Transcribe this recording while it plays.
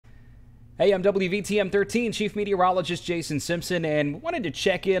Hey, I'm WVTM 13 Chief Meteorologist Jason Simpson, and wanted to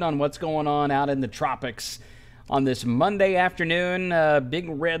check in on what's going on out in the tropics on this Monday afternoon. Big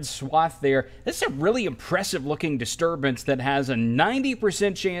red swath there. This is a really impressive looking disturbance that has a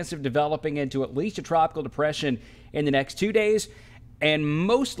 90% chance of developing into at least a tropical depression in the next 2 days. And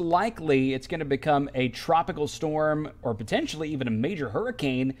most likely it's going to become a tropical storm or potentially even a major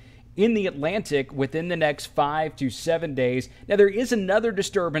hurricane in the Atlantic within the next 5 to 7 days. Now, there is another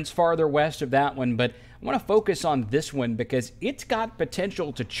disturbance farther west of that one, but I want to focus on this one because it's got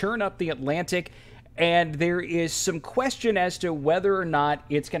potential to churn up the Atlantic, and there is some question as to whether or not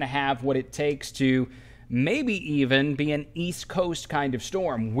it's going to have what it takes to maybe even be an East Coast kind of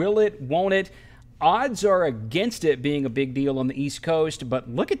storm. Will it? Won't it? Odds are against it being a big deal on the East Coast, but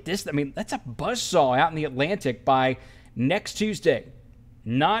look at this. I mean, that's a buzzsaw out in the Atlantic by next Tuesday.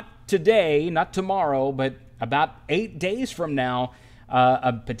 Not today, not tomorrow, but about 8 days from now,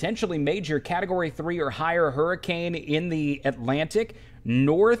 a potentially major Category 3 or higher hurricane in the Atlantic,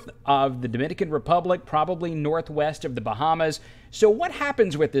 north of the Dominican Republic, probably northwest of the Bahamas. So what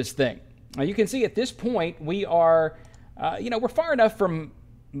happens with this thing? You can see at this point we are, we're far enough from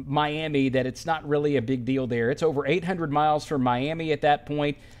Miami that it's not really a big deal there. It's over 800 miles from Miami at that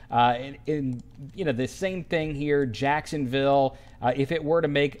point. The same thing here, Jacksonville. If it were to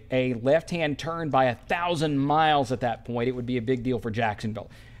make a left-hand turn by 1,000 miles at that point, it would be a big deal for Jacksonville.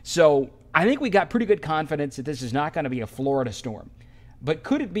 So I think we got pretty good confidence that this is not going to be a Florida storm. But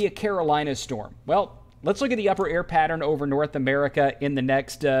could it be a Carolina storm? Well, let's look at the upper air pattern over North America in the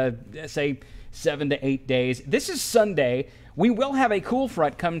next, say, 7 to 8 days. This is Sunday. We will have a cool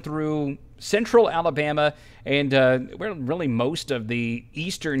front come through central Alabama, and really most of the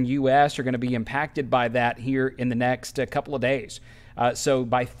eastern U.S. are going to be impacted by that here in the next couple of days. So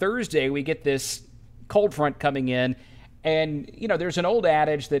by Thursday, we get this cold front coming in, and, there's an old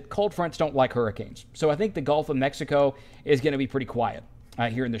adage that cold fronts don't like hurricanes. So I think the Gulf of Mexico is going to be pretty quiet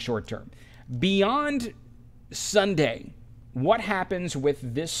here in the short term. Beyond Sunday, what happens with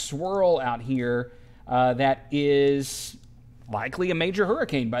this swirl out here that is likely a major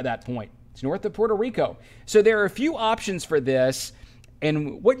hurricane by that point? It's north of Puerto Rico. So there are a few options for this.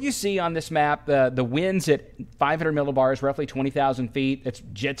 And what you see on this map, the winds at 500 millibars, roughly 20,000 feet. It's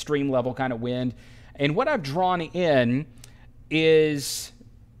jet stream level kind of wind. And what I've drawn in is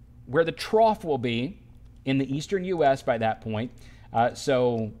where the trough will be in the eastern U.S. by that point.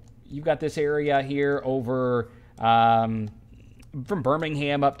 So you've got this area here over from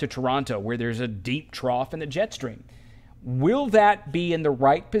Birmingham up to Toronto where there's a deep trough in the jet stream. Will that be in the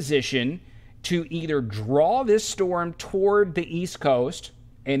right position to either draw this storm toward the East Coast,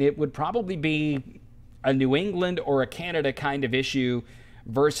 and it would probably be a New England or a Canada kind of issue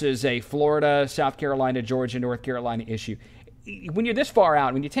versus a Florida, South Carolina, Georgia, North Carolina issue? When you're this far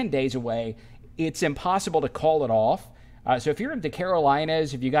out, when you're 10 days away, it's impossible to call it off. So if you're in the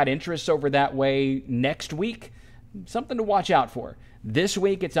Carolinas, if you got interests over that way next week, something to watch out for. This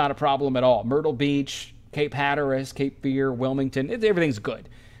week, it's not a problem at all. Myrtle Beach, Cape Hatteras, Cape Fear, Wilmington, everything's good.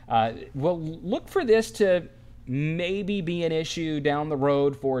 We'll look for this to maybe be an issue down the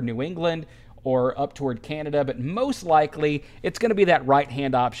road for New England or up toward Canada, but most likely it's going to be that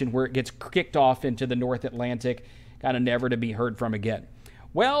right-hand option where it gets kicked off into the North Atlantic, kind of never to be heard from again.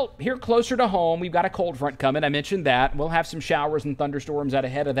 Well, here closer to home, we've got a cold front coming. I mentioned that. We'll have some showers and thunderstorms out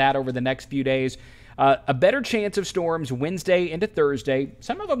ahead of that over the next few days. A better chance of storms Wednesday into Thursday.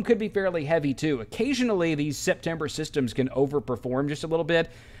 Some of them could be fairly heavy, too. Occasionally, these September systems can overperform just a little bit.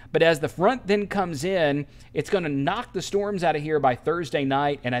 But as the front then comes in, it's going to knock the storms out of here by Thursday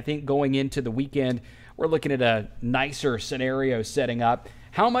night. And I think going into the weekend, we're looking at a nicer scenario setting up.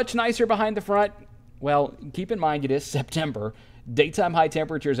 How much nicer behind the front? Well, keep in mind it is September. Daytime high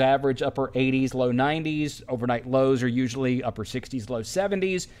temperatures average upper 80s, low 90s. Overnight lows are usually upper 60s, low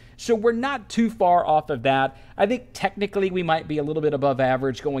 70s. So we're not too far off of that. I think technically we might be a little bit above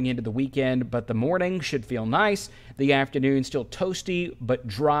average going into the weekend, but the morning should feel nice. The afternoon still toasty, but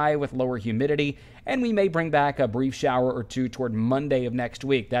dry with lower humidity. And we may bring back a brief shower or two toward Monday of next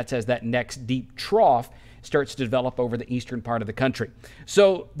week. That's as that next deep trough starts to develop over the eastern part of the country.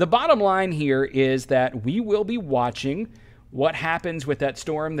 So the bottom line here is that we will be watching what happens with that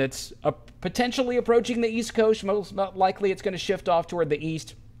storm that's potentially approaching the East Coast. Most likely it's going to shift off toward the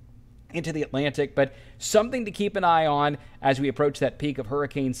east into the Atlantic, but something to keep an eye on as we approach that peak of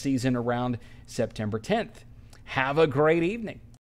hurricane season around September 10th. Have a great evening.